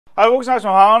Hi folks, nice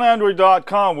from on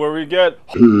Android.com, where we get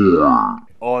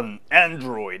on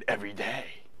Android every day.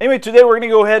 Anyway, today we're going to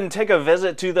go ahead and take a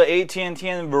visit to the AT&T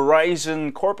and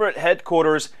Verizon corporate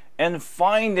headquarters and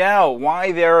find out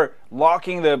why they're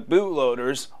locking the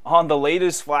bootloaders on the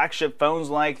latest flagship phones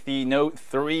like the Note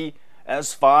 3,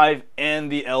 S5,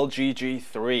 and the LG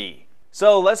G3.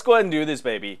 So let's go ahead and do this,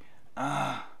 baby.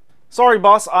 Sorry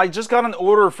boss, I just got an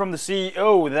order from the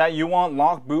CEO that you want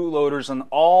locked bootloaders on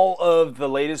all of the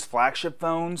latest flagship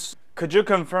phones. Could you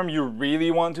confirm you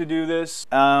really want to do this?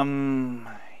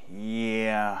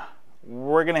 Yeah.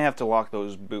 We're gonna have to lock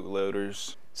those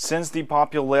bootloaders. Since the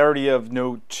popularity of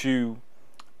Note 2,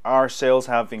 our sales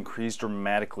have increased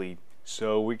dramatically,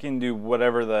 so we can do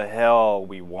whatever the hell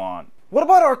we want. What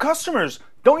about our customers?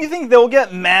 Don't you think they'll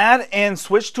get mad and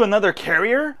switch to another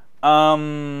carrier?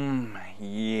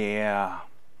 Yeah.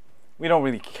 We don't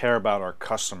really care about our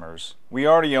customers. We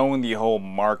already own the whole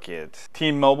market.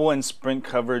 T-Mobile and Sprint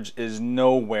coverage is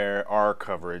nowhere our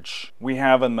coverage. We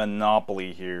have a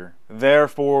monopoly here.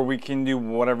 Therefore, we can do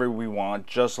whatever we want,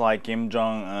 just like Kim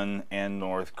Jong-un and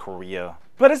North Korea.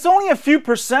 But it's only a few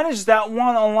percentage that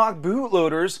want unlocked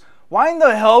bootloaders. Why in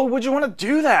the hell would you want to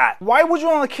do that? Why would you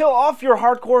want to kill off your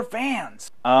hardcore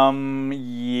fans?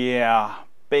 Yeah.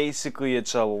 Basically,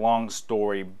 it's a long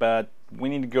story, but we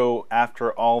need to go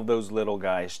after all of those little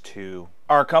guys too.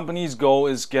 Our company's goal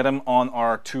is get them on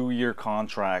our 2-year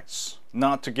contracts,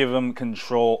 not to give them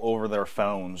control over their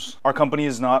phones. Our company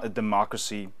is not a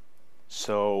democracy,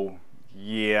 so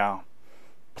yeah.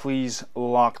 Please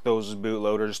lock those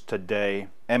bootloaders today,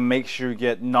 and make sure you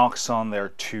get Knox on there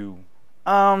too.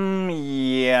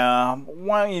 Yeah,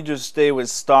 why don't you just stay with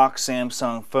stock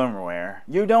Samsung firmware?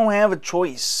 You don't have a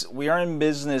choice. We are in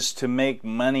business to make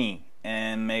money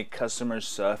and make customers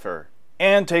suffer.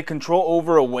 And take control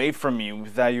over away from you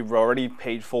that you've already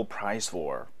paid full price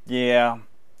for. Yeah,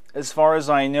 as far as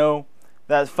I know,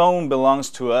 that phone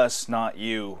belongs to us, not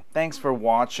you. Thanks for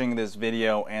watching this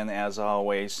video, and as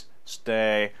always,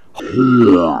 stay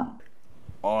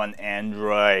on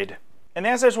Android. And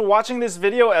thanks for watching this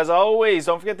video. As always,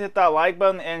 don't forget to hit that like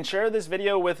button and share this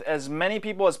video with as many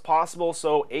people as possible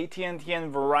so AT&T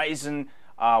and Verizon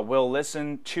will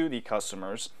listen to the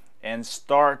customers and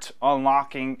start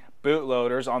unlocking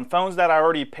bootloaders on phones that I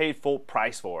already paid full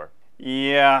price for.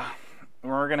 Yeah,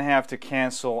 we're gonna have to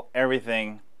cancel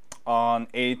everything on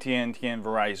AT&T and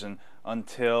Verizon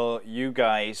until you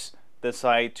guys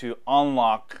decide to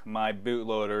unlock my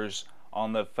bootloaders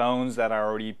on the phones that I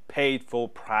already paid full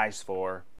price for.